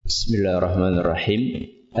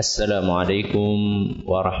Bismillahirrahmanirrahim. Assalamualaikum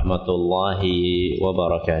warahmatullahi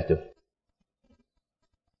wabarakatuh.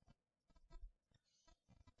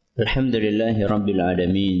 Alhamdulillahi rabbil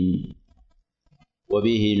alamin.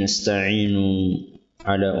 Wabihi nasta'inu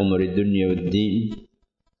ala umri dunya waddin.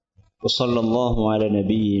 Wa sallallahu ala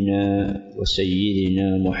nabiyyina wa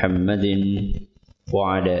sayyidina Muhammadin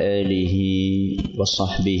wa ala alihi wa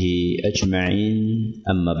sahbihi ajma'in.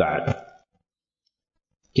 Amma ba'd.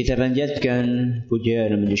 Kita panjatkan puja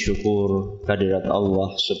dan puji syukur kehadirat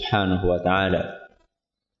Allah Subhanahu wa taala.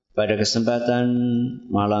 Pada kesempatan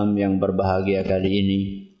malam yang berbahagia kali ini,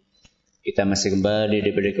 kita masih kembali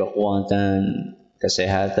diberi kekuatan,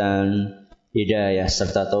 kesehatan, hidayah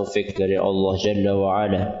serta taufik dari Allah Jalla wa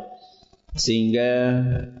Ala, sehingga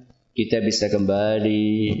kita bisa kembali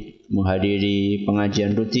menghadiri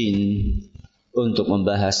pengajian rutin untuk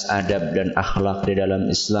membahas adab dan akhlak di dalam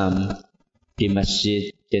Islam di Masjid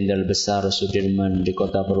Besar Sudirman di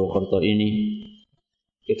kota Purwokerto ini.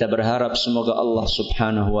 Kita berharap semoga Allah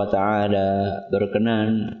Subhanahu wa taala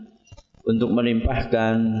berkenan untuk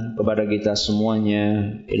melimpahkan kepada kita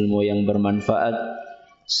semuanya ilmu yang bermanfaat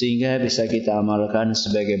sehingga bisa kita amalkan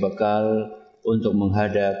sebagai bekal untuk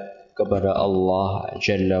menghadap kepada Allah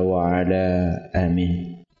Jalla wa Ala.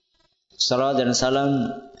 Amin. Salam dan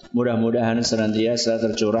salam mudah-mudahan senantiasa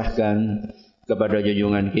tercurahkan kepada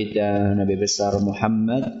junjungan kita Nabi Besar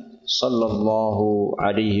Muhammad sallallahu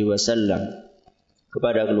alaihi wasallam,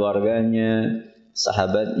 kepada keluarganya,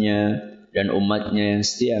 sahabatnya, dan umatnya yang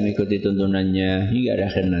setia mengikuti tuntunannya hingga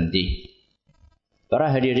akhir nanti. Para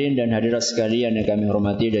hadirin dan hadirat sekalian yang kami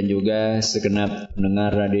hormati dan juga segenap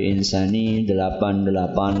pendengar Radio Insani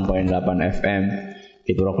 88.8 FM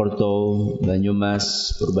di Purwokerto,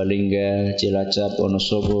 Banyumas, Purbalingga, Cilacap,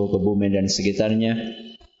 Wonosobo, Kebumen dan sekitarnya,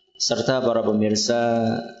 serta para pemirsa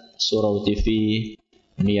Surau TV,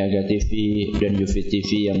 Niaga TV, dan Yufi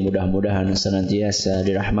TV yang mudah-mudahan senantiasa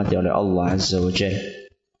dirahmati oleh Allah Azza wa Jalla.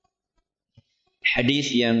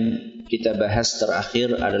 Hadis yang kita bahas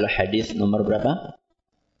terakhir adalah hadis nomor berapa?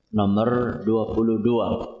 Nomor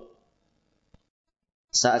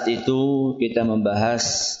 22. Saat itu kita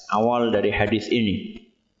membahas awal dari hadis ini,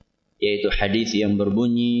 yaitu hadis yang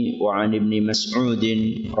berbunyi wa an ibni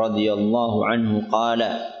Mas'udin radhiyallahu anhu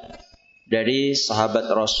qala, dari sahabat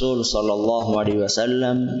Rasul sallallahu alaihi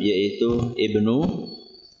wasallam yaitu Ibnu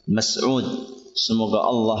Mas'ud, semoga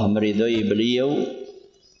Allah meridhai beliau,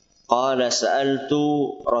 qala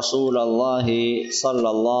sa'altu Rasulullah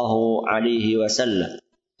sallallahu alaihi wasallam,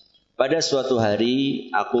 pada suatu hari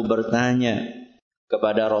aku bertanya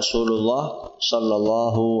kepada Rasulullah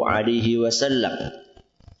sallallahu alaihi wasallam.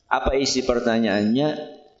 Apa isi pertanyaannya?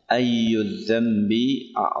 Ayyudz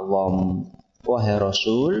dzambi a'zam, wahai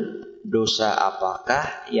Rasul, dosa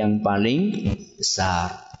apakah yang paling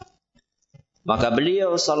besar? Maka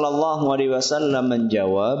beliau sallallahu alaihi wasallam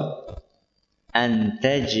menjawab, an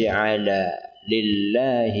taj'ala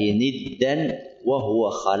lillahi niddan wa huwa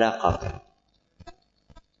khalaqaka.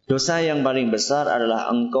 Dosa yang paling besar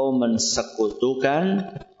adalah engkau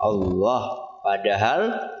mensekutukan Allah, padahal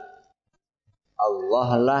Allah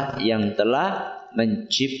lah yang telah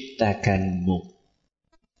menciptakanmu.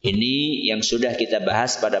 Ini yang sudah kita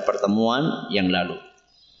bahas pada pertemuan yang lalu.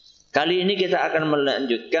 Kali ini kita akan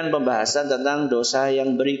melanjutkan pembahasan tentang dosa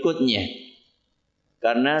yang berikutnya.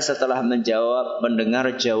 Karena setelah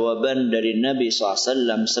mendengar jawaban dari Nabi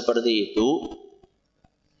SAW seperti itu,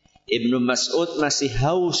 Ibnu Mas'ud masih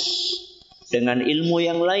haus dengan ilmu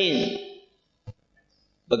yang lain.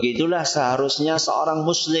 Begitulah seharusnya seorang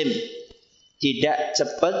muslim, tidak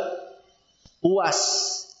cepat puas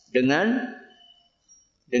dengan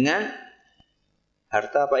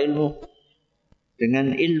harta apa ilmu?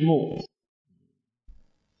 Dengan ilmu.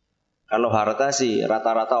 Kalau harta sih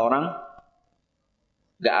rata-rata orang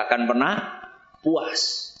gak akan pernah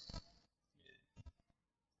puas.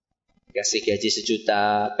 Dikasih gaji 1 juta,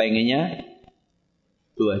 pengennya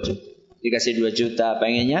 2 juta. Dikasih 2 juta,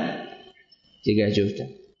 pengennya 3 juta.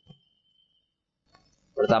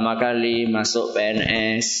 Pertama kali masuk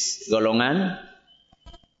PNS, golongan?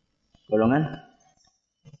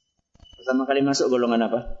 Pertama kali masuk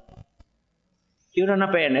golongan apa? Kira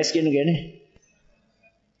PNS gini.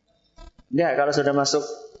 Enggak, kalau sudah masuk,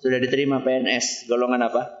 sudah diterima PNS, golongan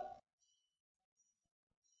apa?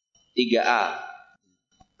 3A.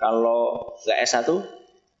 Kalau enggak S1?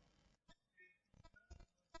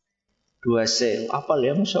 2C. Apal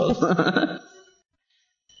ya, Masya Allah.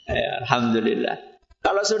 Alhamdulillah.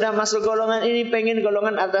 Kalau sudah masuk golongan ini, pengen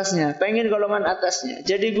golongan atasnya.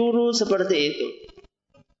 Jadi guru seperti itu.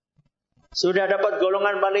 Sudah dapat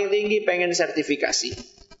golongan paling tinggi, pengen sertifikasi.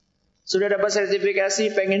 Sudah dapat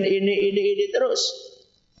sertifikasi, pengen ini terus.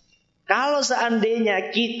 Kalau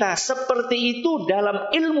seandainya kita seperti itu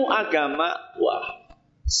dalam ilmu agama, wah,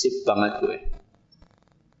 sip banget gue.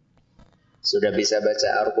 Sudah bisa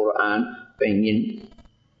baca Al-Quran, pengen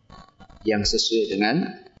yang sesuai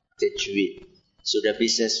dengan tajwid. Sudah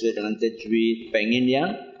bisa sesuai dengan tajwid, pengen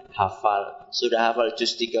yang hafal. Sudah hafal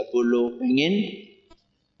juz 30, pengen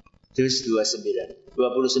juz 29.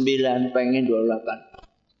 29, pengen 28.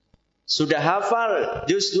 Sudah hafal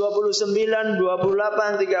juz 29,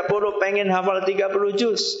 28, 30, pengen hafal 30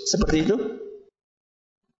 juz. Seperti itu?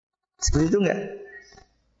 Seperti itu enggak?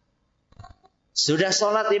 Sudah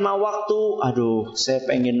sholat 5 waktu, aduh saya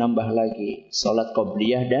pengen nambah lagi. Sholat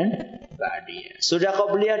qobliyah dan ba'diyah. Sudah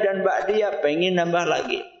qobliyah dan ba'diyah, pengen nambah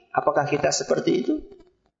lagi. Apakah kita seperti itu?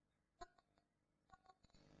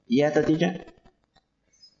 Iya atau tidak?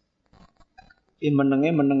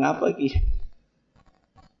 Meneng apa lagi?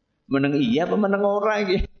 Meneng iya apa meneng ora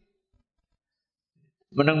iki?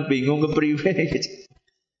 Meneng bingung kepriwe gitu.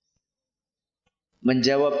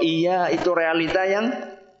 Menjawab iya itu realita yang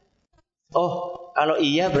kalau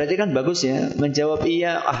iya berarti kan bagus ya. Menjawab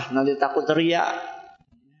iya, nanti takut teriak.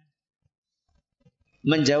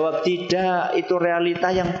 Menjawab tidak itu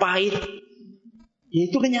realita yang pahit.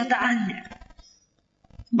 Yaitu kenyataannya.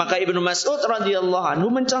 Maka Ibnu Mas'ud radhiyallahu anhu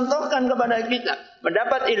mencontohkan kepada kita,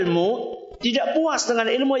 mendapat ilmu tidak puas dengan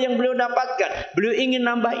ilmu yang beliau dapatkan. Beliau ingin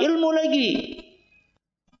nambah ilmu lagi.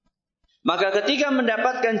 Maka ketika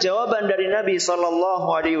mendapatkan jawaban dari Nabi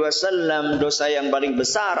SAW, dosa yang paling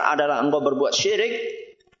besar adalah engkau berbuat syirik.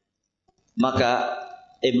 Maka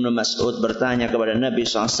Ibnu Mas'ud bertanya kepada Nabi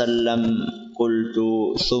SAW,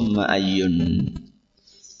 qultu thumma ayyun.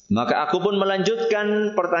 Maka aku pun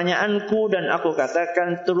melanjutkan pertanyaanku dan aku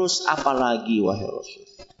katakan, terus apa lagi wahai Rasul?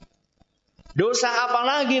 Dosa apa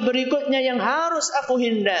lagi berikutnya yang harus aku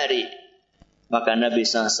hindari? Maka Nabi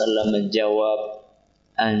SAW menjawab,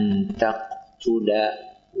 antaqtula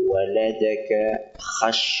waladaka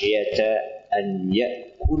khasyata an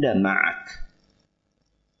ya'kula ma'ak.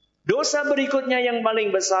 Dosa berikutnya yang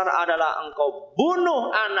paling besar adalah engkau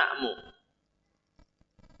bunuh anakmu.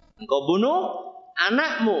 Engkau bunuh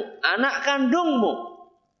anakmu, anak kandungmu,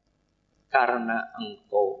 karena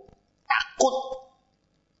engkau takut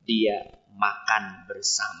dia makan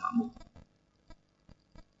bersamamu,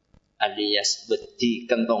 alias beti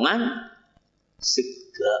kentongan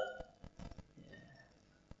sega.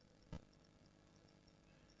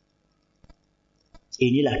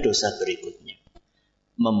 Inilah dosa berikutnya,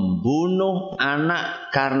 membunuh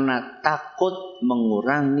anak karena takut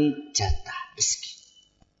mengurangi jatah rezeki.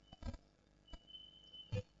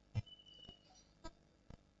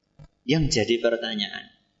 Yang jadi pertanyaan,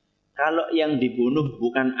 kalau yang dibunuh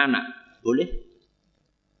bukan anak, boleh?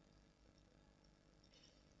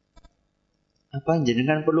 Apa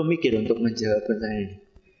jenengan perlu mikir untuk menjawab pertanyaan ini?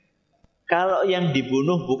 Kalau yang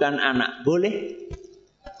dibunuh bukan anak, boleh?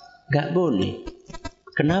 Gak boleh.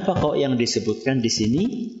 Kenapa kok yang disebutkan di sini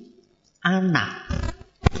anak?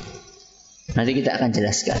 Nanti kita akan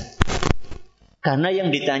jelaskan. Karena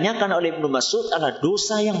yang ditanyakan oleh Ibnu Mas'ud adalah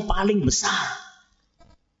dosa yang paling besar.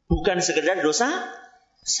 Bukan sekedar dosa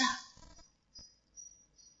besar.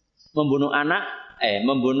 Membunuh anak,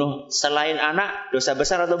 membunuh selain anak, dosa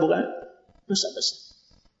besar atau bukan? Dosa besar.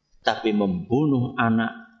 Tapi membunuh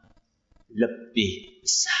anak lebih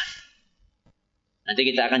besar.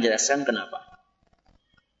 Nanti kita akan jelaskan kenapa.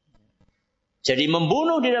 Jadi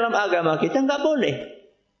membunuh di dalam agama kita nggak boleh.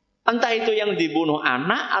 Entah itu yang dibunuh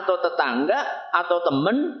anak atau tetangga atau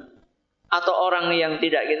teman atau orang yang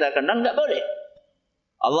tidak kita kenal, nggak boleh.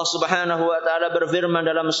 Allah Subhanahu wa taala berfirman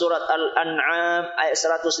dalam surat Al-An'am ayat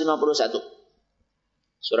 151.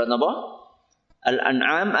 Surat apa?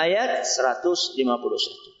 Al-An'am ayat 151.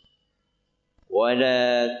 Wa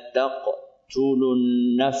la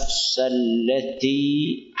taqtulun nafsal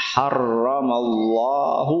lati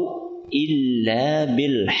harramallahu illa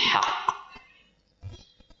bil haqq.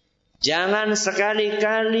 Jangan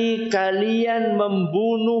sekali-kali kalian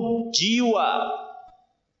membunuh jiwa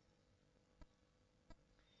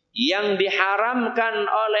yang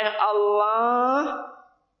diharamkan oleh Allah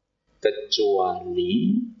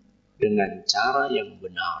kecuali dengan cara yang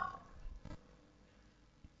benar.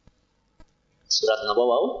 Surat apa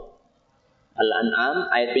wau?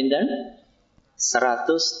 Al-An'am ayat pinten?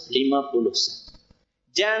 151.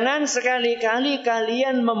 Jangan sekali-kali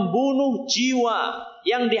kalian membunuh jiwa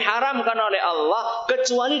yang diharamkan oleh Allah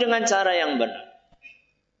kecuali dengan cara yang benar.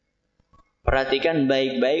 Perhatikan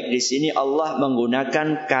baik-baik, di sini Allah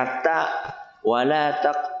menggunakan kata wala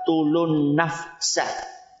taqtulun nafsa.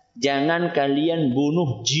 Jangan kalian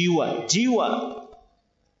bunuh jiwa. Jiwa.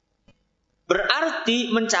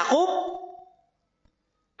 berarti mencakup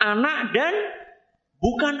anak dan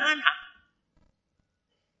bukan anak.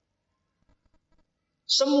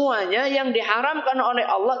 Semuanya yang diharamkan oleh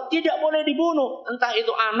Allah tidak boleh dibunuh. Entah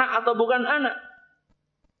itu anak atau bukan anak.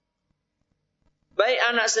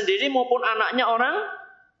 Baik anak sendiri maupun anaknya orang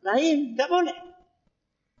lain. Tidak boleh.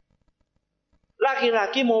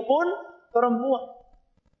 Laki-laki maupun perempuan.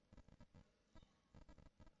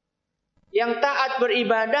 Yang taat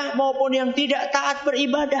beribadah maupun yang tidak taat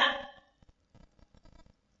beribadah.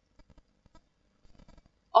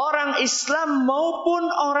 Orang Islam maupun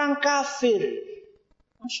orang kafir.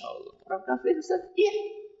 Masya Allah, orang kafir Ustaz? Iya.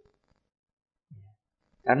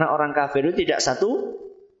 Karena orang kafir itu tidak satu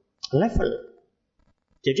level.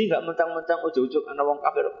 Jadi nggak mentang-mentang ujuk-ujuk anak orang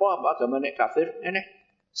kafir. Apa agama nek kafir? Nenek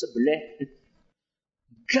sebelah.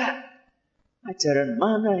 Enggak. Ajaran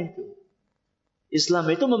mana itu? Islam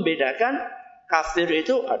itu membedakan kafir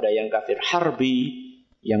itu ada yang kafir harbi,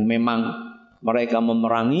 yang memang mereka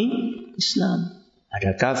memerangi Islam.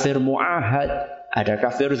 Ada kafir mu'ahad, ada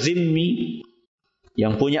kafir zimmi,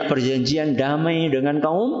 yang punya perjanjian damai dengan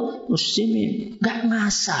kaum muslimin. Gak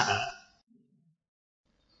ngasal.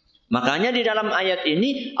 Makanya di dalam ayat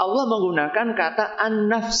ini Allah menggunakan kata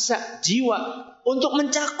an-nafsa, jiwa, untuk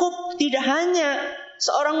mencakup tidak hanya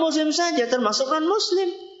seorang muslim saja, termasuk non-muslim.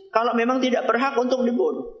 Kalau memang tidak berhak untuk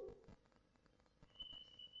dibunuh.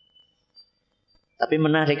 Tapi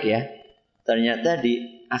menarik ya. Ternyata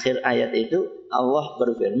di akhir ayat itu Allah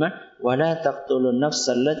berfirman, "Wala taqtulun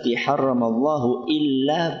nafsal lati harramallahu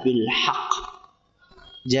illa bil haqq."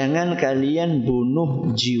 Jangan kalian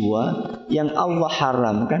bunuh jiwa yang Allah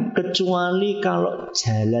haramkan kecuali kalau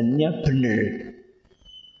jalannya benar.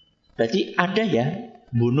 Berarti ada ya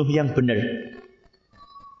bunuh yang benar.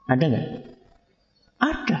 Ada enggak?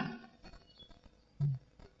 Ada.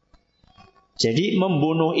 Jadi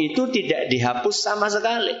membunuh itu tidak dihapus sama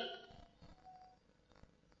sekali.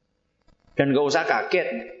 Dan gak usah kaget.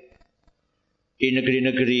 Di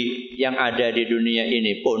negeri-negeri yang ada di dunia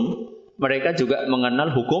ini pun mereka juga mengenal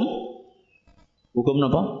hukum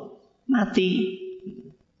apa? Mati.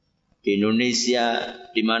 Di Indonesia,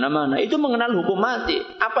 di mana-mana itu mengenal hukum mati.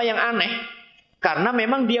 Apa yang aneh? Karena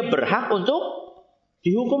memang dia berhak untuk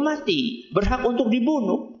dihukum mati, berhak untuk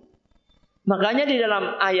dibunuh. Makanya di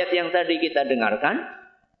dalam ayat yang tadi kita dengarkan,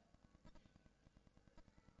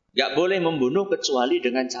 gak boleh membunuh kecuali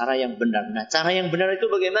dengan cara yang benar. Nah, cara yang benar itu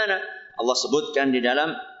bagaimana? Allah sebutkan di dalam,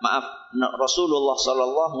 Rasulullah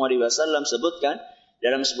SAW sebutkan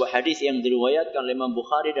dalam sebuah hadis yang diriwayatkan oleh Imam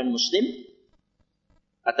Bukhari dan Muslim.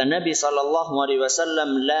 Kata Nabi SAW,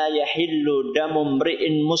 la yahillu damu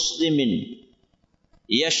mri'in muslimin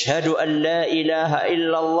yashhadu an la ilaha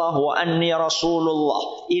illallah wa anni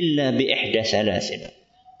rasulullah illa bi ihda thalathin.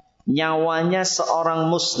 Nyawanya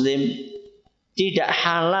seorang muslim tidak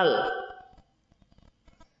halal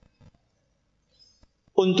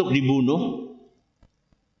untuk dibunuh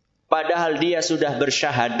padahal dia sudah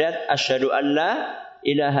bersyahadat asyhadu an la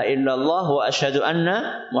ilaha illallah wa asyhadu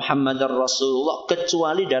anna muhammadar rasulullah,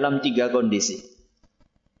 kecuali dalam 3 kondisi.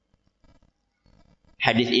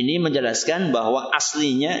 Hadis ini menjelaskan bahwa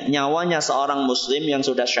aslinya nyawanya seorang muslim yang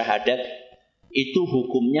sudah syahadat itu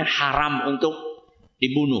hukumnya haram untuk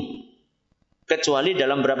dibunuh. Kecuali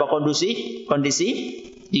dalam berapa kondisi?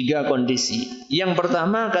 3 kondisi. Yang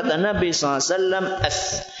pertama kata Nabi SAW,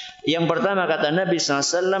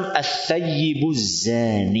 as-sayyibuz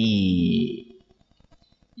zani.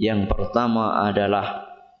 Yang pertama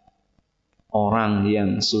adalah orang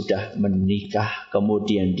yang sudah menikah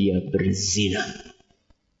kemudian dia berzina.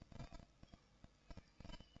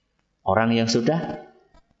 Orang yang sudah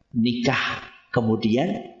nikah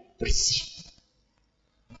kemudian berzina.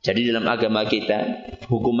 Jadi dalam agama kita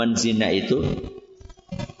hukuman zina itu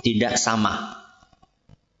tidak sama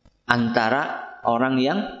antara orang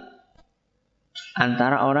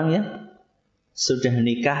yang sudah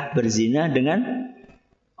nikah berzina dengan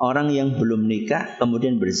orang yang belum nikah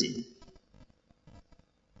kemudian berzina.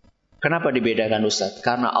 Kenapa dibedakan Ustaz?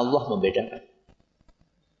 Karena Allah membedakan.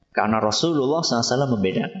 Karena Rasulullah SAW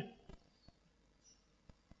membedakan.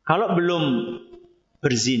 Kalau belum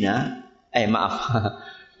berzina,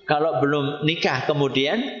 kalau belum nikah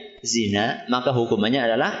kemudian zina, maka hukumannya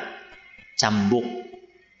adalah cambuk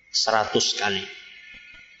 100 kali.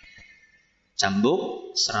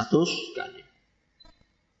 Cambuk 100 kali.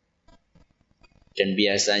 Dan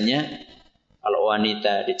biasanya kalau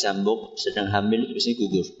wanita dicambuk sedang hamil biasanya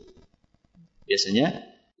gugur. Biasanya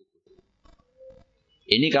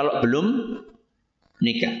ini kalau belum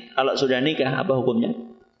nikah. Kalau sudah nikah apa hukumnya?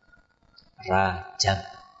 Rajam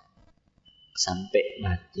sampai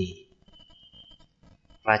mati.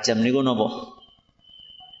 Rajam niku napa?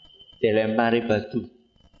 Dilempari batu.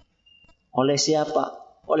 Oleh siapa?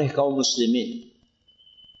 Oleh kaum muslimin.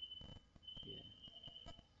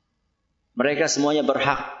 Mereka semuanya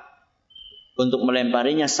berhak untuk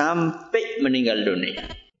melemparinya sampai meninggal dunia.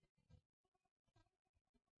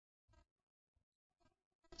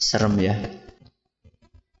 Serem ya.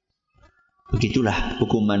 Begitulah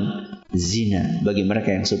hukuman zina bagi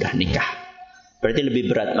mereka yang sudah nikah. Berarti lebih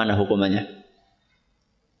berat mana hukumannya?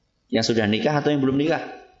 Yang sudah nikah atau yang belum nikah?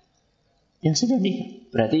 Yang sudah nikah.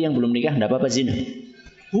 Berarti yang belum nikah tidak apa-apa zina.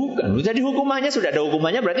 Bukan. Jadi hukumannya sudah ada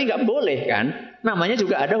hukumannya berarti nggak boleh kan? Namanya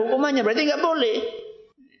juga ada hukumannya berarti nggak boleh.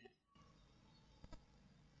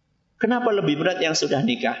 Kenapa lebih berat yang sudah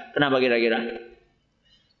nikah? Kenapa kira-kira?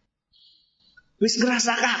 Wis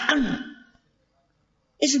ngrasakaken.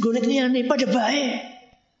 Wis golek liyane pada baik.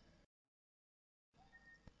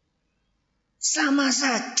 Sama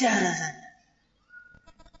saja rasanya.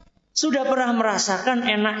 Sudah pernah merasakan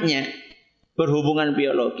enaknya berhubungan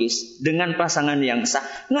biologis dengan pasangan yang sah.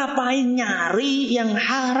 Ngapain nyari yang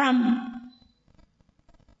haram?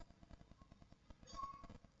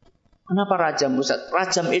 Kenapa rajam, Ustaz?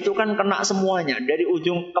 Rajam itu kan kena semuanya. Dari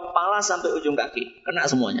ujung kepala sampai ujung kaki. Kena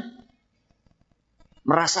semuanya.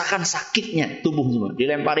 Merasakan sakitnya tubuh semua.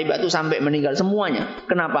 Dilempari batu sampai meninggal semuanya.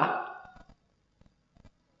 Kenapa?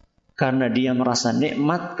 Karena dia merasa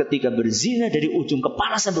nikmat ketika berzina dari ujung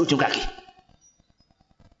kepala sampai ujung kaki.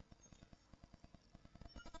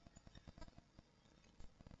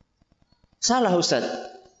 Salah Ustaz,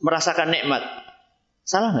 merasakan nikmat.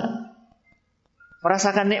 Salah nggak?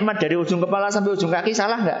 Merasakan nikmat dari ujung kepala sampai ujung kaki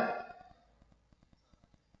salah nggak?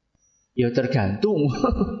 Ya tergantung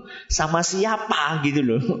sama siapa gitu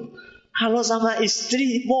loh. Kalau sama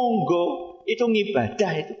istri monggo itu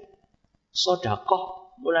ngibadah itu. Sedekah.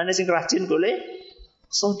 Mulane sing rajin boleh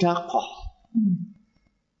sedekah.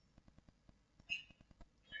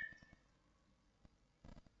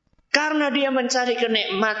 Karena dia mencari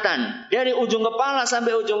kenikmatan dari ujung kepala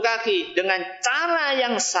sampai ujung kaki dengan cara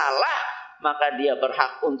yang salah, maka dia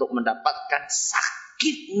berhak untuk mendapatkan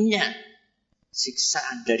sakitnya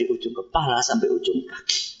siksaan dari ujung kepala sampai ujung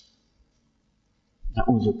kaki.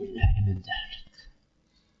 Na'udzubillahi min dzalik.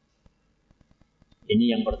 Ini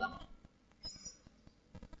yang pertama.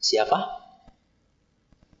 Siapa?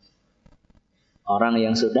 Orang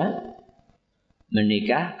yang sudah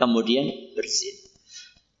menikah kemudian berzina.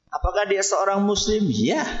 Apakah dia seorang muslim?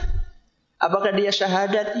 Ya. Apakah dia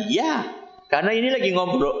syahadat? Ya. Karena ini lagi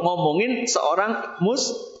ngomongin seorang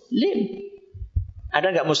muslim.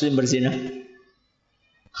 Ada nggak muslim berzina?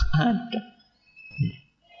 Ada.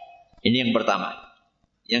 Ini yang pertama.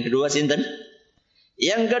 Yang kedua sinten?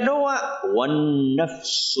 Yang kedua wan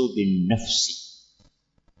nafsu bin nafsi.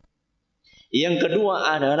 Yang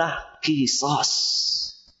kedua adalah qisas.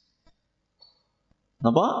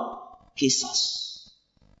 Apa? Qisas.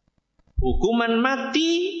 Hukuman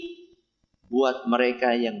mati buat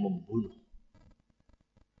mereka yang membunuh.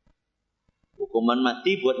 Hukuman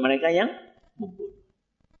mati buat mereka yang membunuh.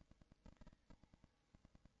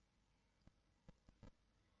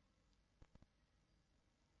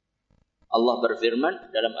 Allah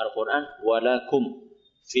berfirman dalam Al-Quran, walakum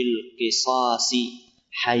fil qisasi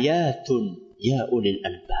hayatun ya ulil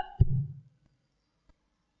albab.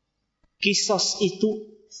 Qisas itu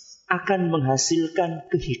akan menghasilkan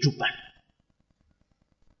kehidupan.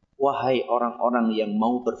 Wahai orang-orang yang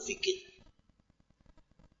mau berpikir.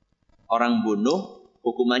 Orang bunuh,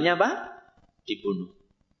 hukumannya apa? Dibunuh.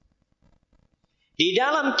 Di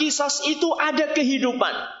dalam qisas itu ada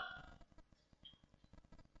kehidupan.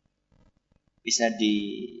 Bisa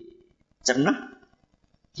dicerna.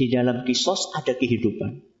 Di dalam qisas ada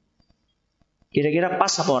kehidupan. Kira-kira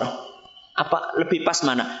pas apa orang? Apa lebih pas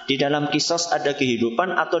mana? Di dalam qisas ada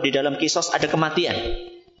kehidupan atau di dalam qisas ada kematian?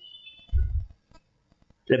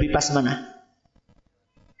 Lebih pas mana?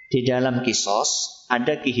 Di dalam qisas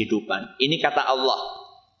ada kehidupan. Ini kata Allah.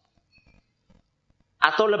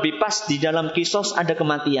 Atau lebih pas di dalam qisas ada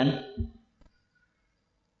kematian?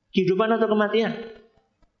 Kehidupan atau kematian?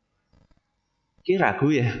 Kira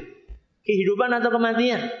ragu ya? Kehidupan atau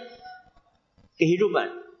kematian?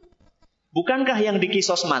 Kehidupan. Bukankah yang di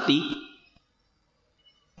qisas mati?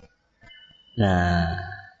 Nah,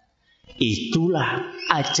 itulah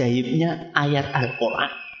ajaibnya ayat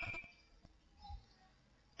Al-Quran.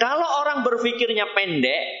 Kalau orang berpikirnya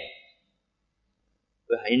pendek,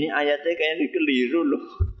 wah ini ayatnya kayaknya keliru loh.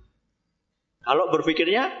 Kalau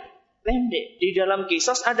berpikirnya pendek, di dalam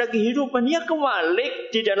qisas ada kehidupan, ya kebalik,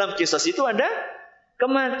 di dalam qisas itu ada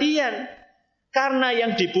kematian. Karena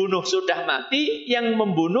yang dibunuh sudah mati, yang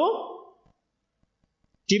membunuh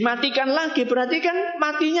Dimatikan lagi, berarti kan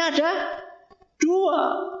matinya ada dua.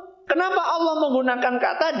 Kenapa Allah menggunakan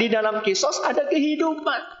kata di dalam kisos ada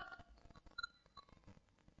kehidupan?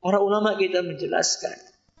 Para ulama kita menjelaskan,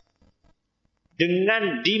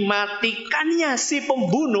 dengan dimatikannya si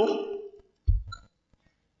pembunuh,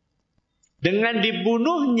 dengan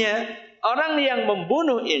dibunuhnya orang yang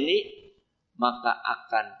membunuh ini, maka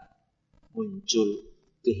akan muncul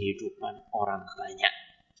kehidupan orang banyak.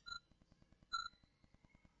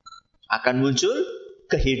 Akan muncul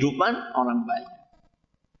kehidupan orang banyak.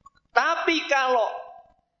 Tapi kalau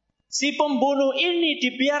si pembunuh ini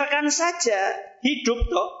dibiarkan saja hidup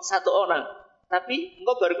toh satu orang, tapi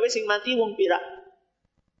engko bar kowe sing mati wong pira?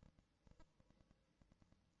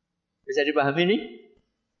 Bisa dipahami ini?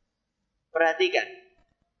 Perhatikan,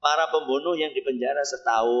 para pembunuh yang dipenjara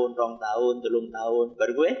setahun, 2 tahun, 3 tahun,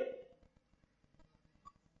 bar kowe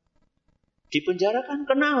dipenjara kan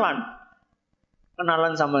kenalan.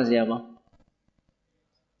 Kenalan sama siapa?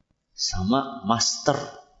 Sama master.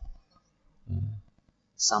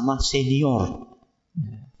 Sama senior.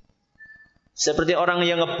 Seperti orang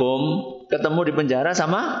yang ngebom ketemu di penjara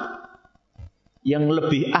sama yang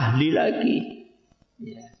lebih ahli lagi.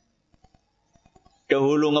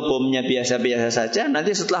 Dahulu ngebomnya biasa-biasa saja,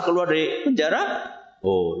 nanti setelah keluar dari penjara,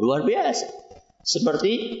 oh luar biasa.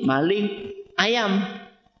 Seperti maling ayam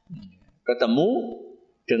ketemu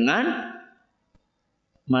dengan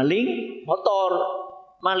maling motor.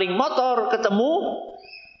 Maling motor ketemu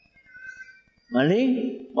maling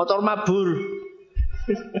motor mabur.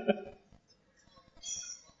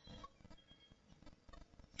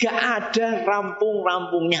 Gak ada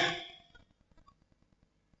rampung-rampungnya.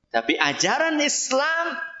 Tapi ajaran Islam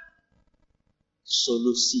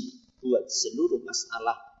solusi buat seluruh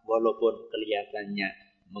masalah walaupun kelihatannya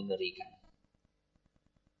mengerikan.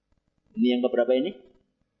 Ini yang keberapa ini?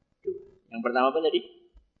 Yang pertama apa tadi?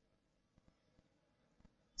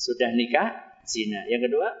 Sudah nikah, zina. Yang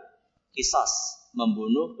kedua, qisas,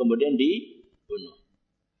 membunuh kemudian dibunuh.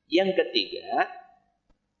 Yang ketiga,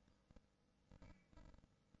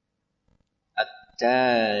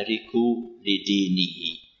 at-tariku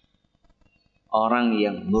lidinihi. Orang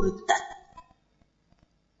yang murtad.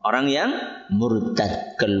 Orang yang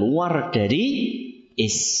murtad keluar dari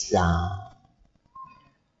Islam.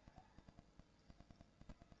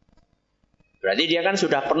 Berarti dia kan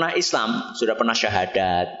sudah pernah Islam, sudah pernah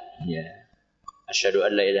syahadat, ya. Asyhadu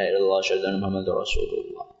an la ilaha illallah, asyhadu anna Muhammadar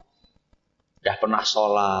Rasulullah. Sudah pernah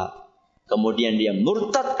sholat. Kemudian dia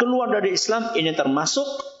murtad keluar dari Islam, ini termasuk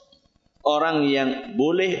orang yang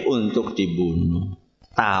boleh untuk dibunuh.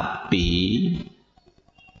 Tapi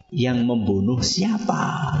yang membunuh siapa?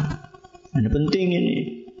 Ini penting ini.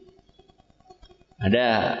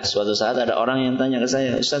 Ada suatu saat ada orang yang tanya ke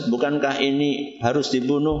saya, Ustaz, bukankah ini harus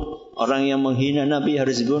dibunuh? Orang yang menghina Nabi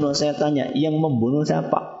harus dibunuh. Saya tanya, yang membunuh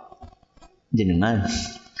siapa? Jenengan.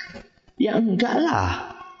 Ya enggak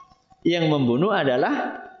lah. Yang membunuh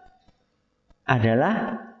adalah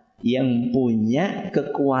yang punya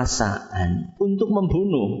kekuasaan untuk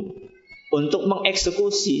membunuh, untuk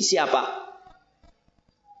mengeksekusi. Siapa?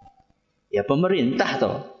 Ya pemerintah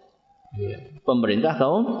toh. Pemerintah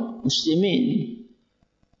kaum muslimin.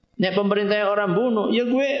 Nek pemerintah yang orang bunuh, ya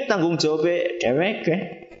gue tanggung jawab dewek.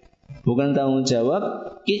 Bukan tanggung jawab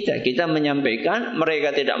kita. Kita menyampaikan,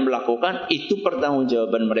 mereka tidak melakukan, itu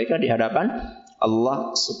pertanggungjawaban mereka di hadapan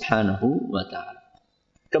Allah Subhanahu wa ta'ala.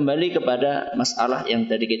 Kembali kepada masalah yang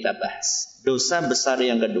tadi kita bahas. Dosa besar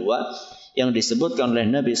yang kedua yang disebutkan oleh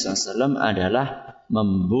Nabi SAW adalah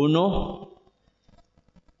membunuh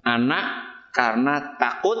anak karena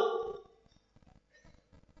takut.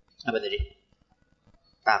 Apa tadi?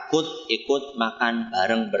 Takut ikut makan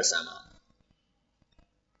bareng bersama.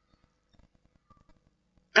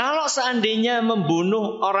 Kalau seandainya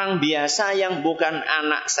membunuh orang biasa yang bukan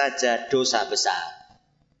anak saja dosa besar,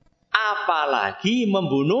 apalagi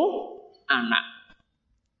membunuh anak.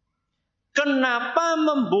 Kenapa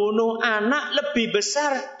membunuh anak lebih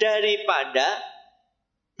besar daripada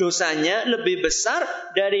dosanya lebih besar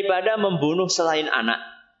daripada membunuh selain anak?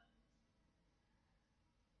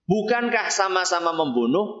 Bukankah sama-sama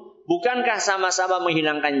membunuh? Bukankah sama-sama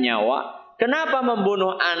menghilangkan nyawa? Kenapa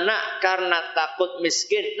membunuh anak karena takut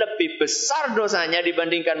miskin lebih besar dosanya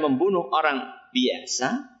dibandingkan membunuh orang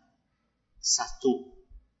biasa? Satu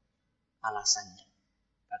alasannya,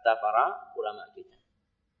 kata para ulama kita.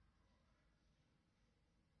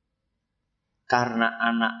 Karena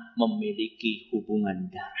anak memiliki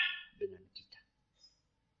hubungan darah dengan kita.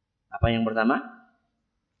 Apa yang pertama?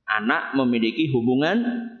 Anak memiliki hubungan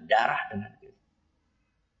darah dengan kita.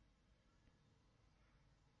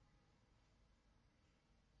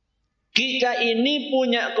 kita ini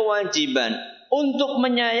punya kewajiban untuk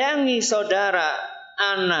menyayangi saudara,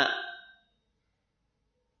 anak,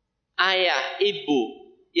 ayah,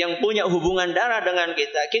 ibu yang punya hubungan darah dengan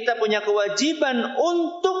kita. Kita punya kewajiban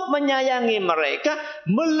untuk menyayangi mereka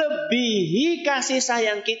melebihi kasih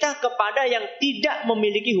sayang kita kepada yang tidak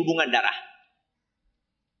memiliki hubungan darah.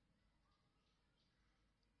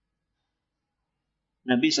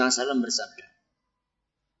 Nabi SAW bersabda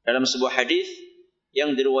dalam sebuah hadis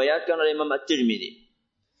yang diriwayatkan oleh Imam At-Tirmidzi,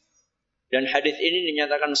 dan hadis ini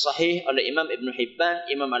dinyatakan sahih oleh Imam Ibn Hibban,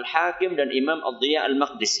 Imam Al-Hakim, dan Imam Ad-Diya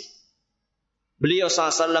Al-Maqdisi. Beliau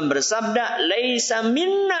SAW bersabda, "Laisa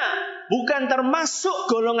minna," bukan termasuk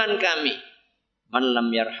golongan kami, "man lam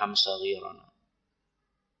yarham saghirana,"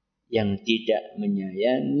 yang tidak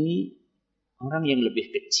menyayangi orang yang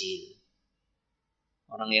lebih kecil.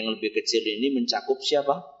 Orang yang lebih kecil ini mencakup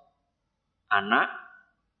siapa? Anak.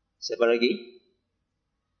 Siapa lagi?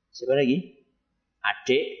 Siapa lagi?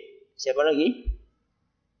 Adik. Siapa lagi?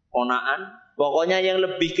 Ponaan. Pokoknya yang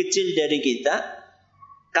lebih kecil dari kita.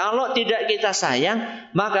 Kalau tidak kita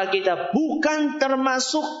sayang, maka kita bukan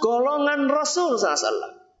termasuk golongan Rasul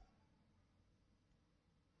SAW.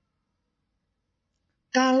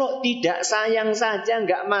 Kalau tidak sayang saja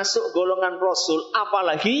nggak masuk golongan Rasul,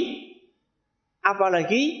 apalagi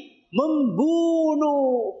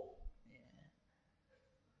membunuh.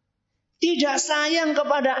 Tidak sayang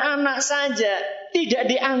kepada anak saja tidak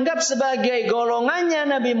dianggap sebagai golongannya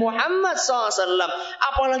Nabi Muhammad SAW.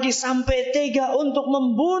 Apalagi sampai tega untuk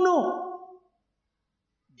membunuh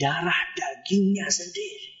darah dagingnya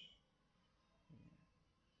sendiri.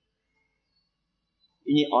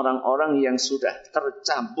 Ini orang-orang yang sudah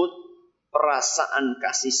tercabut perasaan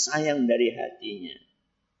kasih sayang dari hatinya.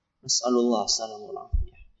 Nasallallahu alaihi wasallam.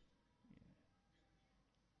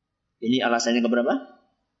 Ini alasannya keberapa?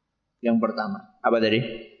 Yang pertama, apa tadi?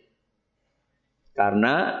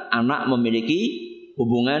 Karena anak memiliki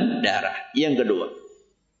hubungan darah. Yang kedua,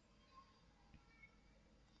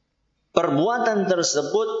 perbuatan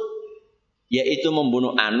tersebut yaitu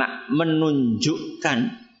membunuh anak menunjukkan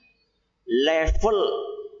level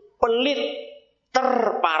pelit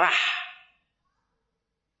terparah.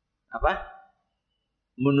 Apa?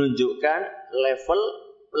 Menunjukkan level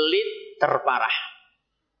pelit terparah.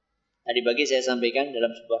 Tadi pagi saya sampaikan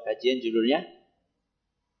dalam sebuah kajian judulnya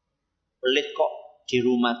pelit kok di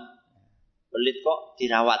rumah, pelit kok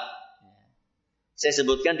dirawat. Saya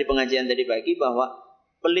sebutkan di pengajian tadi pagi bahwa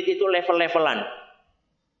pelit itu level-levelan.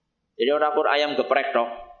 Jadi orang kur ayam geprek dok.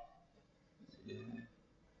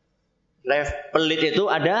 Pelit itu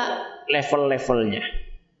ada level-levelnya.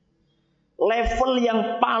 Level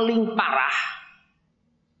yang paling parah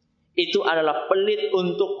itu adalah pelit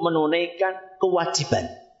untuk menunaikan kewajiban.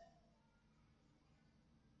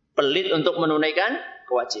 Pelit untuk menunaikan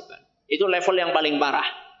kewajiban. Itu level yang paling parah.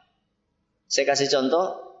 Saya kasih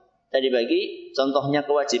contoh tadi pagi. Contohnya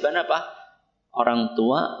kewajiban apa? Orang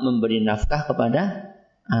tua memberi nafkah kepada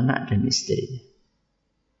anak dan istrinya.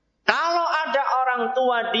 Kalau ada orang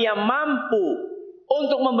tua dia mampu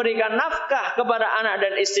untuk memberikan nafkah kepada anak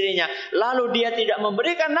dan istrinya, lalu dia tidak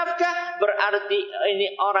memberikan nafkah, berarti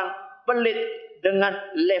ini orang pelit dengan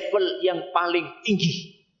level yang paling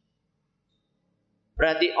tinggi.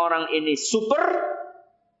 Berarti orang ini super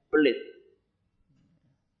pelit.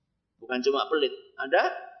 Bukan cuma pelit,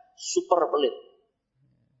 ada super pelit.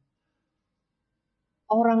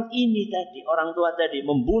 Orang ini tadi, orang tua tadi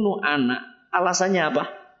membunuh anak, alasannya apa?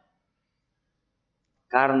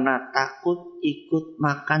 Karena takut ikut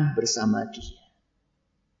makan bersama dia.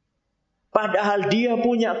 Padahal dia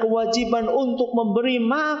punya kewajiban untuk memberi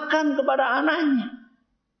makan kepada anaknya.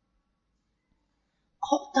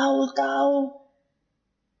 Kok tahu-tahu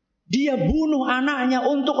dia bunuh anaknya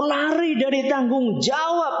untuk lari dari tanggung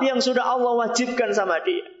jawab yang sudah Allah wajibkan sama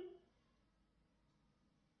dia.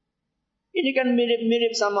 Ini kan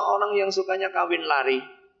mirip-mirip sama orang yang sukanya kawin lari.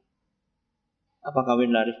 Apa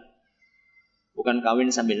kawin lari? Bukan kawin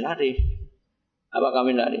sambil lari. Apa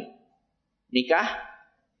kawin lari? Nikah,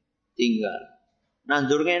 tinggal.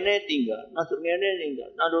 Nandur ngene tinggal. Nandur ngene tinggal.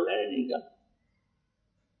 Nandur ngene tinggal.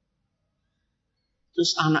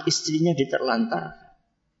 Terus anak istrinya diterlantar.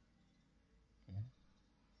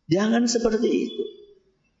 Jangan seperti itu.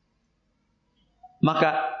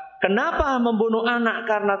 Maka kenapa membunuh anak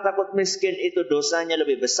karena takut miskin itu dosanya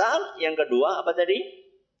lebih besar? Yang kedua apa tadi?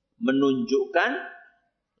 Menunjukkan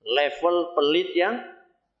level pelit yang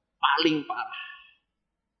paling parah.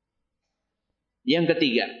 Yang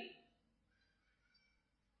ketiga,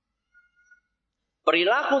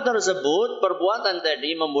 perilaku tersebut, perbuatan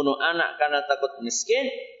tadi membunuh anak karena takut miskin,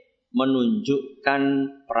 menunjukkan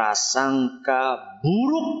prasangka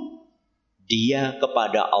buruk dia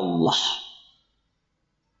kepada Allah.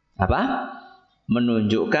 Apa?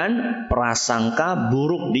 Menunjukkan prasangka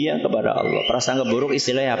buruk dia kepada Allah. Prasangka buruk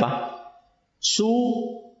istilahnya apa?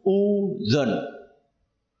 Su'udzon.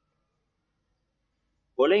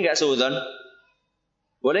 Boleh nggak su'udzon?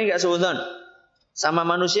 Boleh nggak su'udzon? Sama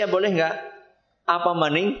manusia boleh nggak? Apa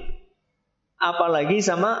maning? Apalagi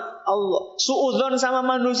sama Allah. Su'udzon sama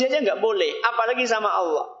manusia aja nggak boleh. Apalagi sama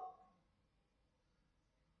Allah.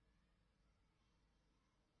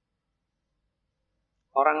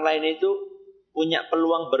 Orang lain itu punya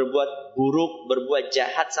peluang berbuat buruk, berbuat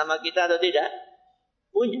jahat sama kita atau tidak?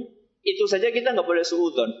 Punya. Itu saja kita nggak boleh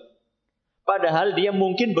su'udzon. Padahal dia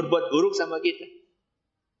mungkin berbuat buruk sama kita.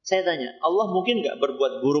 Saya tanya, Allah mungkin nggak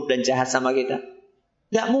berbuat buruk dan jahat sama kita?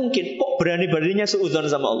 Nggak mungkin. Kok berani-beraninya su'udzon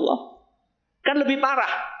sama Allah? Kan lebih parah.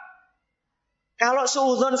 Kalau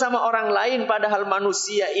su'udzon sama orang lain padahal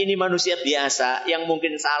manusia ini manusia biasa yang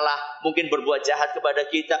mungkin salah, mungkin berbuat jahat kepada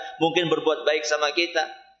kita, mungkin berbuat baik sama kita.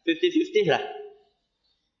 50-50 lah.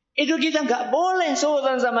 Itu kita nggak boleh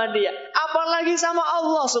su'udzon sama dia. Apalagi sama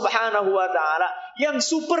Allah subhanahu wa ta'ala yang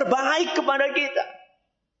super baik kepada kita.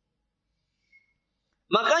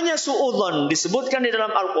 Makanya su'udzon disebutkan di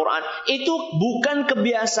dalam Al-Quran. Itu bukan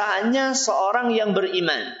kebiasaannya seorang yang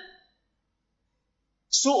beriman.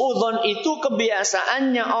 Su'udzon itu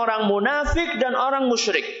kebiasaannya orang munafik dan orang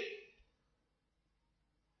musyrik.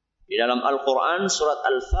 Di dalam Al-Quran surat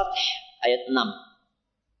Al-Fath ayat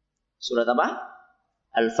 6. Surat apa?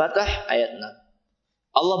 Al-Fath ayat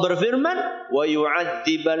 6. Allah berfirman, "Wa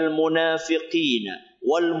yu'adzibal munafiqina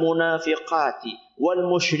wal munafiqati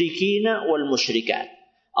wal musyrikina wal musyrikat."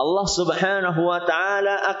 Allah subhanahu wa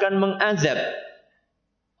ta'ala akan mengazab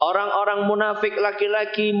orang-orang munafik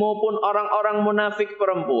laki-laki maupun orang-orang munafik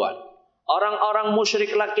perempuan. Orang-orang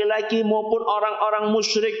musyrik laki-laki maupun orang-orang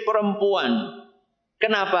musyrik perempuan.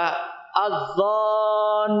 Kenapa?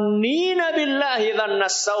 Adh-dhannina billahi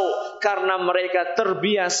dhannas sau'. Karena mereka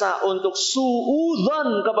terbiasa untuk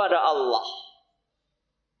su'udzon kepada Allah.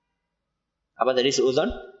 Apa tadi su'udzon?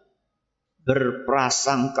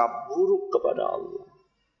 Berprasangka buruk kepada Allah.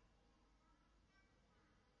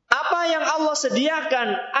 Apa yang Allah sediakan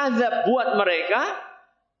azab buat mereka?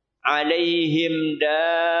 Alaihim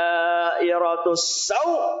dairatus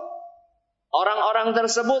sau'. Orang-orang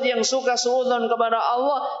tersebut yang suka su'udzon kepada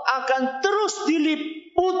Allah akan terus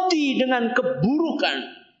diliputi dengan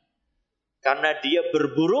keburukan. Karena dia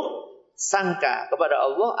berburuk sangka kepada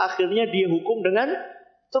Allah, akhirnya dia hukum dengan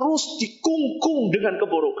terus dikungkung dengan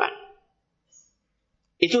keburukan.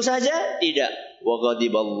 Itu saja? Tidak. Wa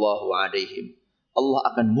ghadiballahu alaihim. Allah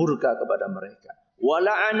akan murka kepada mereka. Wa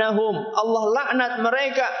la'anahum. Allah laknat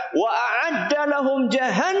mereka. Wa a'adda lahum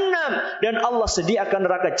jahannam. Dan Allah sediakan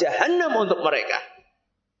neraka jahannam untuk mereka.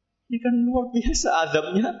 Ini kan luar biasa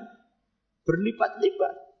azabnya.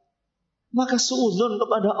 Berlipat-lipat. Maka su'udzon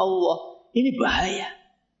kepada Allah. Ini bahaya.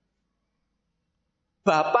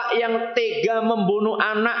 Bapak yang tega membunuh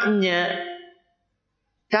anaknya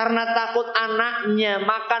karena takut anaknya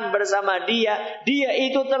makan bersama dia, dia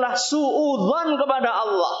itu telah su'udzon kepada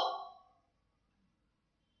Allah.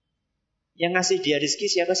 Yang ngasih dia rizki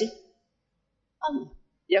siapa sih? Allah.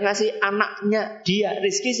 Yang ngasih anaknya dia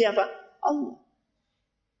rizki siapa? Allah.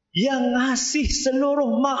 Yang ngasih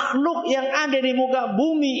seluruh makhluk yang ada di muka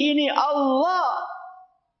bumi ini Allah.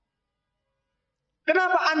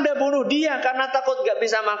 Kenapa Anda bunuh dia? Karena takut gak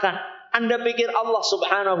bisa makan. Anda pikir Allah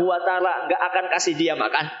subhanahu wa ta'ala gak akan kasih dia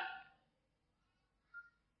makan?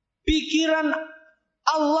 Pikiran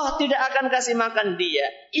Allah tidak akan kasih makan dia.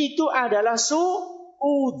 Itu adalah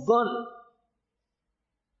su'udzon.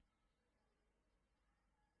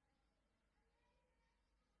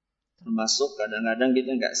 Termasuk kadang-kadang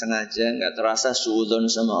kita gak sengaja, gak terasa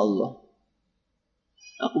su'udzon sama Allah.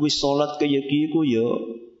 Aku wis sholat kaya kiku ya.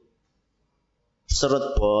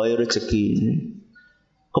 Seret bae rezeki ini.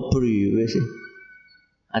 Kepriwe sih?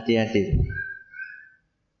 Hati-hati.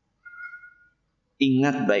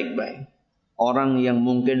 Ingat baik-baik. Orang yang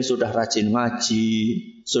mungkin sudah rajin ngaji,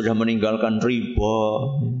 sudah meninggalkan riba,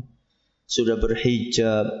 sudah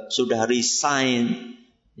berhijab, sudah resign,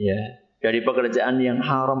 ya, dari pekerjaan yang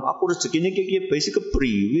haram. Aku rezeki ini kayak basi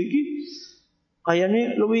kepriwe iki.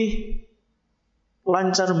 Kayane luwih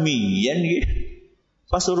lancar miyen iki.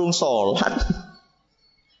 Pas urung salat.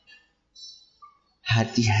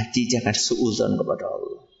 Hati-hati jangan su'udzon kepada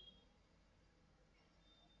Allah.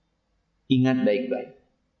 Ingat baik-baik.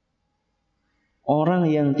 Orang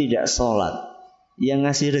yang tidak sholat, yang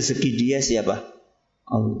ngasih rezeki dia siapa?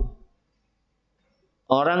 Allah.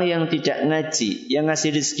 Orang yang tidak ngaji, yang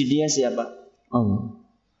ngasih rezeki dia siapa? Allah.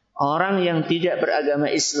 Orang yang tidak beragama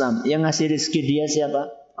Islam, yang ngasih rezeki dia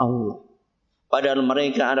siapa? Allah. Padahal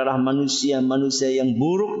mereka adalah manusia-manusia yang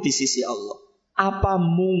buruk di sisi Allah. Apa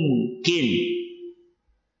mungkin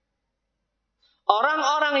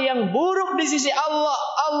orang-orang yang buruk di sisi Allah,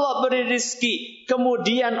 Allah beri rezeki.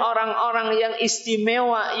 Kemudian orang-orang yang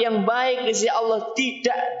istimewa, yang baik di sisi Allah,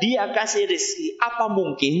 tidak Dia kasih rezeki. Apa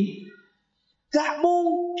mungkin? Gak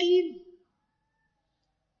mungkin.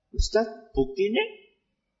 Ustaz, buktinya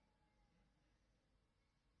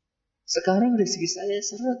sekarang rezeki saya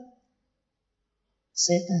seret.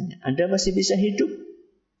 Saya tanya, Anda masih bisa hidup?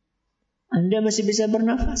 Anda masih bisa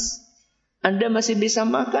bernafas? Anda masih bisa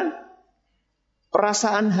makan?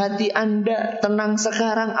 Perasaan hati Anda tenang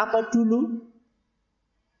sekarang apa dulu?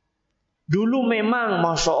 Dulu memang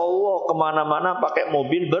Masya Allah kemana-mana pakai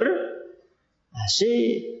mobil ber-AC,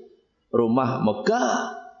 rumah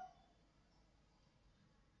megah,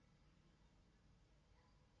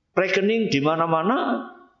 rekening di mana-mana,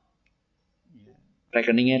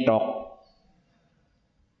 rekeningnya tok.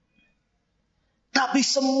 Tapi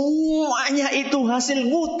semuanya itu hasil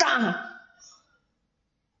ngutang.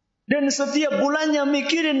 Dan setiap bulannya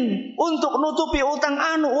mikirin untuk nutupi utang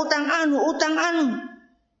anu.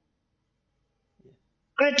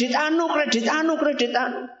 Kredit anu.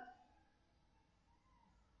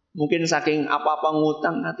 Mungkin saking apa-apa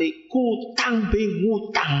ngutang nanti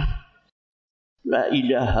ngutang. La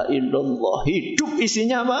ilaha illallah. Hidup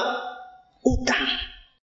isinya apa? Utang.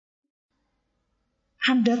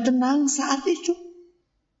 Anda tenang saat itu.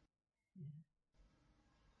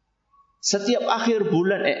 Setiap akhir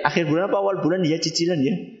bulan apa awal bulan ya cicilan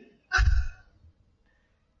ya.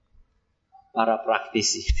 Para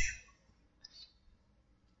praktisi.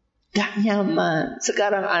 Gak nyaman.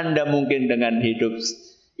 Sekarang Anda mungkin dengan hidup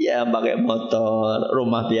ya pakai motor,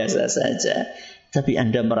 rumah biasa saja. Tapi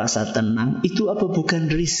Anda merasa tenang. Itu apa bukan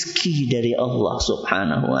rizki dari Allah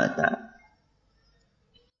subhanahu wa ta'ala?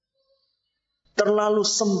 Terlalu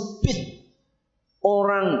sempit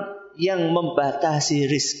orang yang membatasi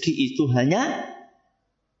rizki itu hanya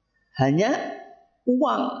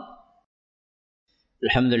uang.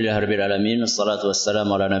 Alhamdulillahirabbil alamin, wassalatu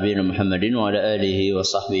wassalamu ala nabiyina Muhammadin wa ala alihi wa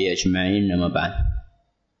sahbihi ajma'in, amma ba'd.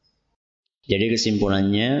 Jadi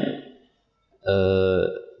kesimpulannya,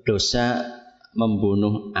 dosa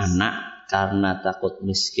membunuh anak karena takut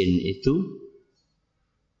miskin itu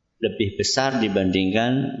lebih besar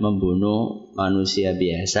dibandingkan membunuh manusia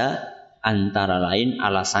biasa. Antara lain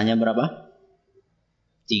alasannya berapa?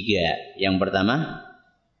 3. Yang pertama,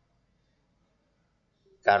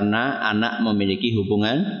 karena anak memiliki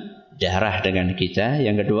hubungan darah dengan kita.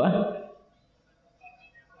 Yang kedua,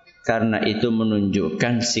 karena itu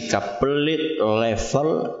menunjukkan sikap pelit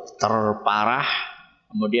level terparah.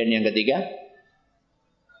 Kemudian yang ketiga,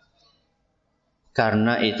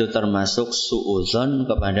 karena itu termasuk suudzon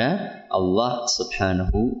kepada Allah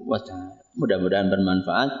subhanahu wa ta'ala. Mudah-mudahan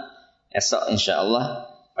bermanfaat. Esok insyaAllah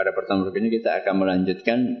pada pertemuan ini kita akan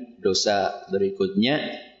melanjutkan dosa berikutnya,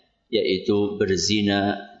 yaitu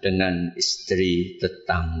berzina dengan istri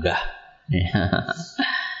tetangga.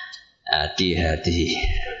 Hati-hati.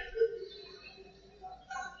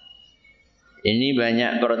 Ini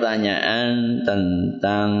banyak pertanyaan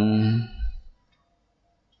tentang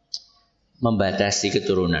membatasi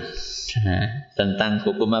keturunan. Tentang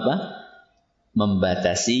hukum apa?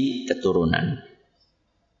 Membatasi keturunan.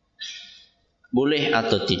 Boleh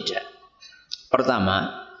atau tidak?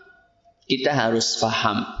 Pertama, kita harus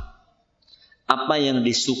paham apa yang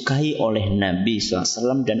disukai oleh Nabi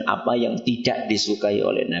SAW dan apa yang tidak disukai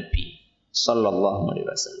oleh Nabi SAW.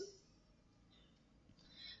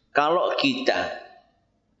 Kalau kita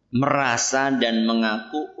merasa dan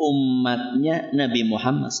mengaku umatnya Nabi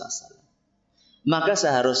Muhammad SAW, maka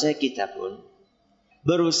seharusnya kita pun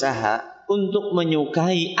berusaha untuk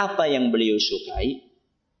menyukai apa yang beliau sukai,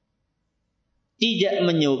 tidak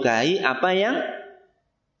menyukai apa yang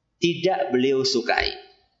tidak beliau sukai.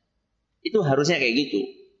 Itu harusnya kayak gitu.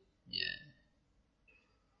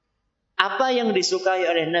 Apa yang disukai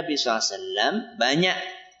oleh Nabi SAW banyak.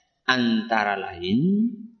 Antara lain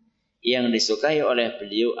yang disukai oleh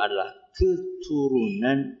beliau adalah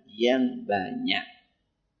keturunan yang banyak.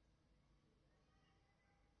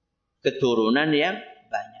 Keturunan yang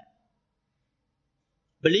banyak.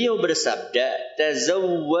 Beliau bersabda,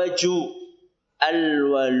 tazawwaju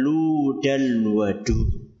al-waludal wadud.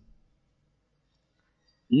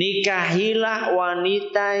 Nikahilah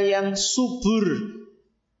wanita yang subur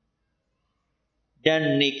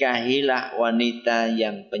dan nikahilah wanita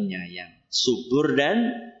yang penyayang. Subur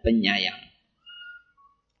dan penyayang.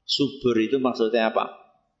 Subur itu maksudnya apa?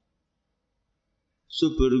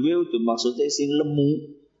 Subur itu maksudnya sing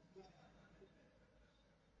lemu.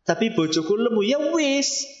 Tapi bojoku lemu ya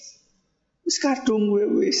wis. Wis kadung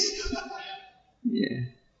wis.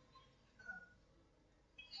 Ya.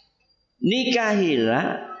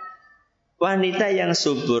 Nikahilah wanita yang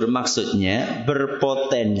subur, maksudnya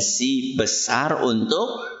berpotensi besar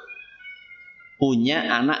untuk punya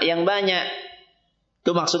anak yang banyak.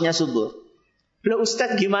 Itu maksudnya subur. Lah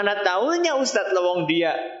Ustadz gimana tahunya Ustadz lawang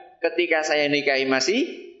dia ketika saya nikahi masih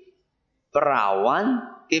perawan,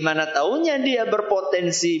 gimana tahunya dia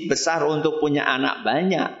berpotensi besar untuk punya anak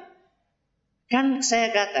banyak? Kan saya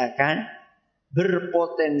katakan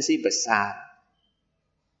berpotensi besar,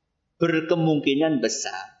 berkemungkinan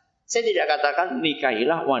besar. Saya tidak katakan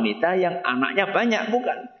nikahilah wanita yang anaknya banyak,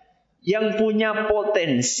 bukan. Yang punya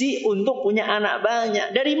potensi untuk punya anak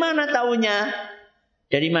banyak. Dari mana tahunya?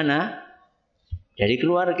 Dari mana? Dari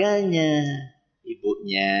keluarganya,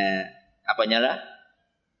 ibunya, apanya lah?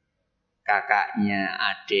 Kakaknya,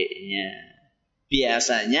 adiknya.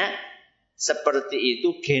 Biasanya seperti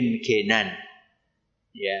itu gen-genan.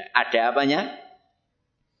 Ya, ada apanya?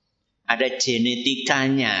 Ada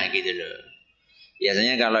genetikanya gitu loh.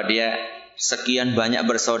 Biasanya kalau dia sekian banyak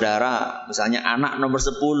bersaudara, misalnya anak nomor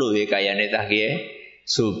 10 ya kayak netah ya,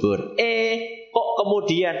 subur. Kok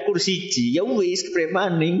kemudian kursi ya wis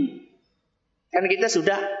kepremaning. Kan kita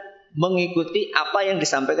sudah mengikuti apa yang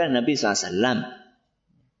disampaikan Nabi SAW.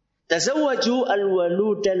 Tazawwaju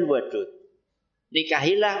al-walud al-wadud.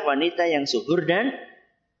 Nikahilah wanita yang subur dan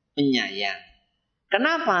penyayang.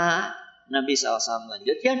 Kenapa? Nabi SAW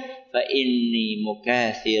lanjutkan, fa inni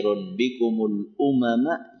mukathirun bikumul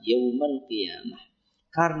umama yaumal qiyamah.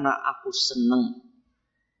 Karena aku senang,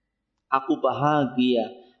 aku bahagia,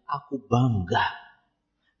 aku bangga.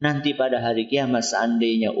 Nanti pada hari kiamat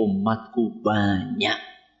seandainya umatku banyak.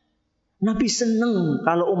 Nabi senang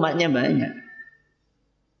kalau umatnya banyak.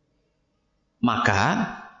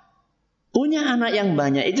 Maka punya anak yang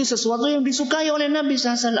banyak itu sesuatu yang disukai oleh Nabi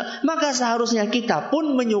SAW. Maka seharusnya kita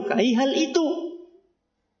pun menyukai hal itu.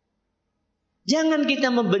 Jangan kita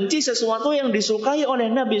membenci sesuatu yang disukai oleh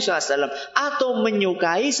Nabi SAW. Atau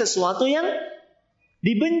menyukai sesuatu yang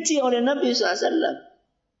dibenci oleh Nabi SAW.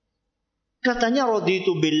 Katanya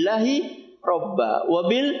raditu billahi robba.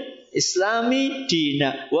 Wabil islami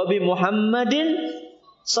dina. Wabi Muhammadin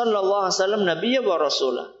sallallahu alaihi wasallam nabiyya wa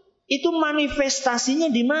rasulah. Itu manifestasinya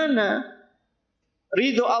di mana?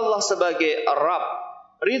 Ridho Allah sebagai Rabb,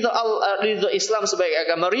 ridho Islam sebagai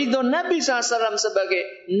agama, ridho Nabi SAW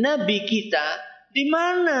sebagai Nabi kita. Di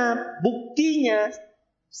mana buktinya?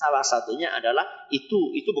 Salah satunya adalah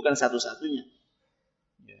itu bukan satu-satunya.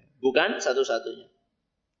 Bukan satu-satunya.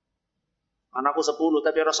 Anakku 10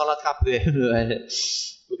 tapi harus sholat kabeh.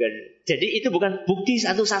 Bukan. Jadi itu bukan bukti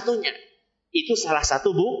satu-satunya. Itu salah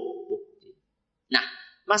satu bukti. Nah,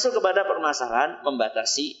 masuk kepada permasalahan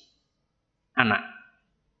membatasi anak.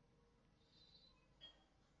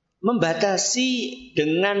 Membatasi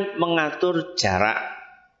dengan mengatur jarak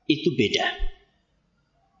itu beda.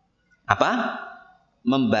 Apa?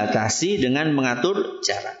 Membatasi dengan mengatur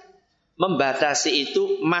jarak. Membatasi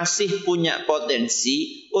itu masih punya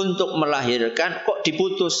potensi untuk melahirkan, kok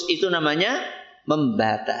diputus, itu namanya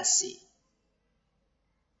membatasi.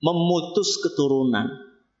 Memutus keturunan.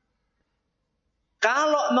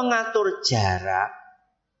 Kalau mengatur jarak,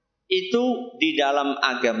 itu di dalam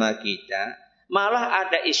agama kita, malah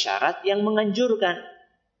ada isyarat yang menganjurkan.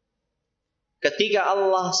 Ketika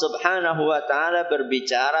Allah Subhanahu wa ta'ala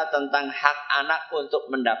berbicara tentang hak anak untuk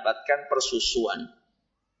mendapatkan persusuan.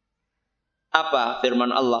 Apa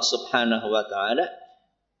firman Allah Subhanahu wa ta'ala?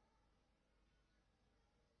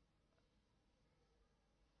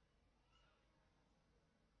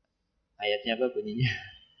 Ayatnya apa bunyinya?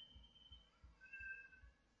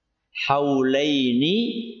 Haulaini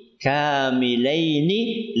kamilaini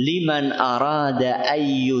liman arada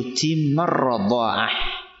ayyutimar radha'ah.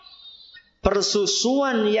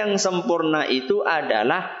 Persusuan yang sempurna itu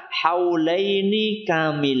adalah haulaini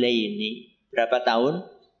kamilaini. Berapa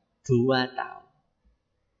tahun? 2 tahun.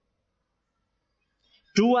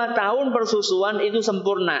 2 tahun persusuan itu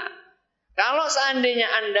sempurna. Kalau seandainya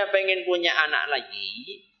Anda pengen punya anak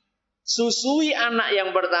lagi, susui anak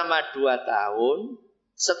yang pertama 2 tahun.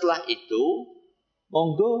 Setelah itu,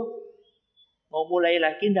 monggo mau mulai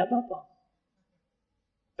lagi tidak apa-apa.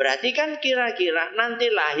 Berarti kan kira-kira nanti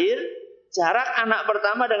lahir jarak anak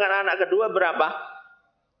pertama dengan anak kedua berapa?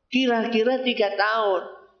 Kira-kira 3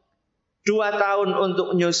 tahun. 2 tahun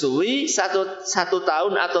untuk nyusui, 1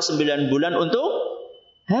 tahun atau 9 bulan untuk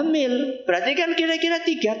hamil. Berarti kan kira-kira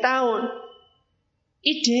 3 tahun.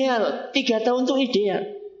 Ideal, 3 tahun itu ideal.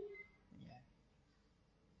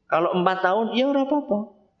 Kalau 4 tahun, ya ora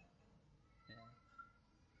apa-apa.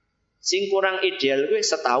 Sing kurang ideal gue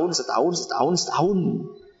setahun.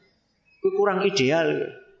 Kuwi kurang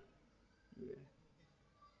ideal.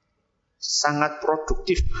 Sangat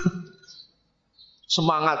produktif.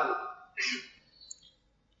 Semangat.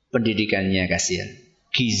 Pendidikannya kasihan.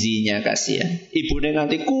 Gizinya kasihan. Ibunya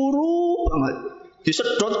nganti kuru banget.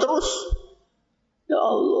 Disedot terus. Ya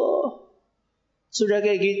Allah. Sudah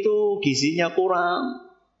kayak gitu, gizinya kurang.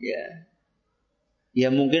 Ya.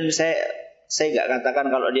 Ya mungkin saya nggak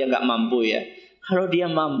katakan kalau dia nggak mampu ya. Kalau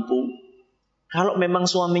dia mampu, kalau memang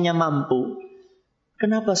suaminya mampu,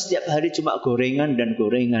 kenapa setiap hari cuma gorengan dan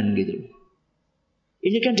gorengan gitu?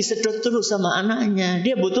 Ini kan disedot terus sama anaknya.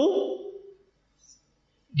 Dia butuh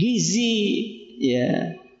gizi,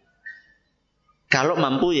 ya. Kalau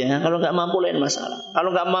mampu ya, kalau nggak mampu lain masalah.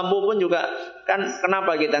 Kalau nggak mampu pun juga kan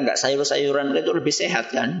kenapa kita nggak sayur-sayuran itu lebih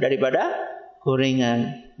sehat kan daripada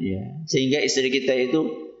gorengan, ya. Sehingga istri kita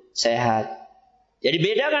itu sehat. Jadi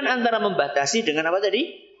bedakan antara membatasi dengan apa tadi?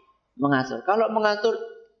 Mengatur. Kalau mengatur,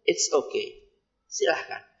 it's okay.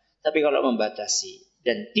 Silahkan. Tapi kalau membatasi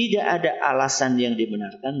dan tidak ada alasan yang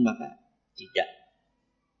dibenarkan, maka tidak.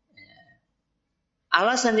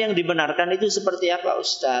 Alasan yang dibenarkan itu seperti apa,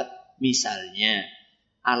 Ustaz? Misalnya,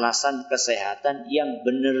 alasan kesehatan yang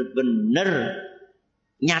benar-benar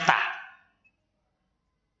nyata.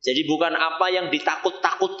 Jadi bukan apa yang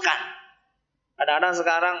ditakut-takutkan. Kadang-kadang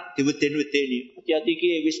sekarang diweden-wedeni. Hati-hati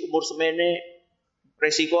ki wis umur semene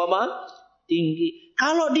resiko apa? Tinggi.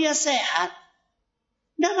 Kalau dia sehat,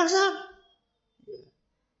 tidak masalah.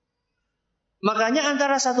 Makanya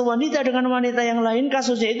antara satu wanita dengan wanita yang lain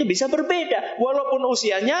kasusnya itu bisa berbeda. Walaupun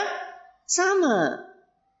usianya sama.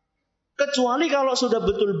 Kecuali kalau sudah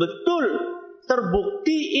betul-betul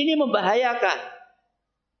terbukti ini membahayakan.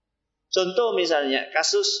 Contoh misalnya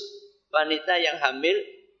kasus wanita yang hamil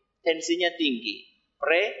tensinya tinggi,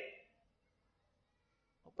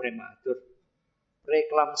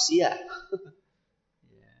 preeklamsia.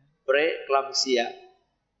 Preeklamsia.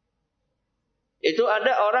 Itu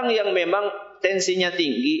ada orang yang memang tensinya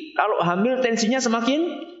tinggi, kalau hamil tensinya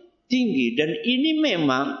semakin tinggi dan ini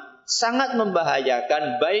memang sangat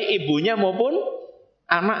membahayakan baik ibunya maupun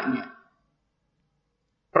anaknya.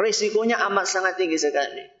 Risikonya amat sangat tinggi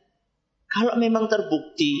sekali. Kalau memang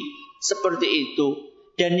terbukti seperti itu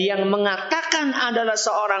dan yang mengatakan adalah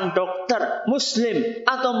seorang dokter muslim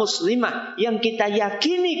atau muslimah yang kita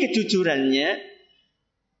yakini kejujurannya,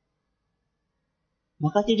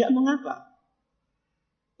 maka tidak mengapa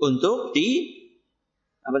untuk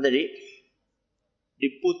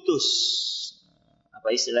diputus. Apa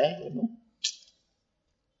istilahnya?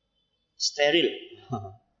 Steril.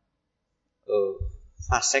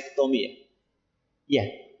 Vasektomi ya. Ya.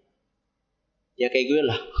 Ya kayak gue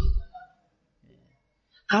lah.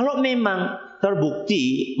 Kalau memang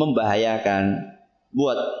terbukti membahayakan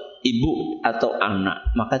buat ibu atau anak,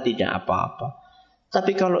 maka tidak apa-apa.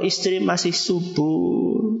 Tapi kalau istri masih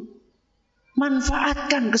subur,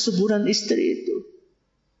 manfaatkan kesuburan istri itu.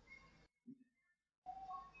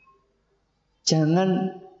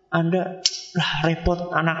 Jangan Anda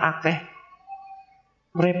repot anak akeh.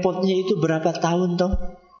 Repotnya itu berapa tahun toh?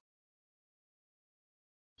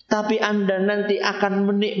 Tapi Anda nanti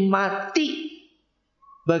akan menikmati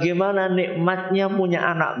bagaimana nikmatnya punya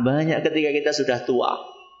anak banyak ketika kita sudah tua.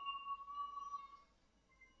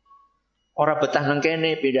 Ora betah nang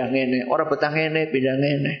kene pindah ngene, ora betah ngene pindah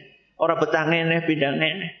ngene, ora betah ngene pindah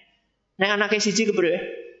ngene. Nek anake siji kepriye?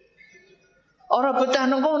 Ora betah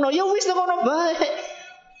nang kono, ya wis nang kono bae.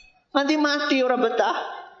 Nanti mati ora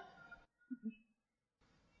betah.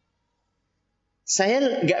 Saya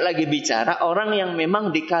enggak lagi bicara orang yang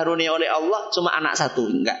memang dikaruniai oleh Allah cuma anak satu,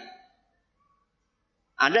 enggak.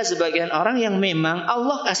 Ada sebagian orang yang memang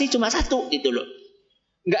Allah kasih cuma satu gitu loh.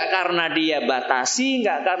 Enggak karena dia batasi,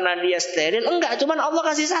 enggak karena dia steril, enggak, cuma Allah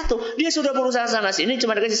kasih satu. Dia sudah berusaha sana sini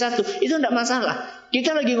cuma dikasih satu. Itu enggak masalah.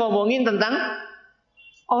 Kita lagi ngomongin tentang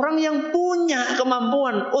orang yang punya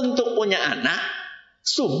kemampuan untuk punya anak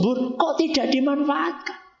subur kok tidak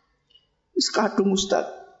dimanfaatkan. Wis kadung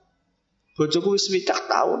Ustaz. Bojoku wis 7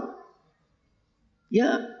 tahun.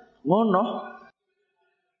 Ya, ngono.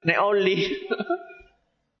 Nek oli.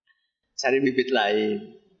 Cari bibit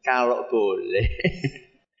lain kalau boleh.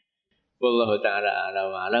 Wallahu taala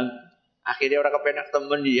alam. Akhirnya orang kepenak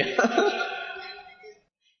temen dia.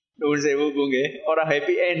 Nuwun sewu nggih, ora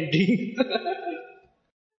happy ending.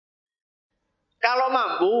 Kalau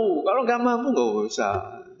mampu, kalau enggak mampu enggak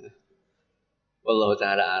usah. Wallahu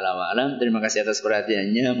ta'ala alam. Terima kasih atas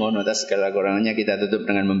perhatiannya. Mohon atas segala kurangannya kita tutup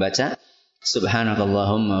dengan membaca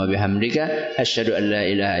Subhanakallahumma wa bihamdika asyhadu an la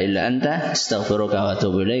ilaha illa anta astaghfiruka wa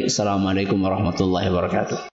atubu ilaik. Assalamualaikum warahmatullahi wabarakatuh.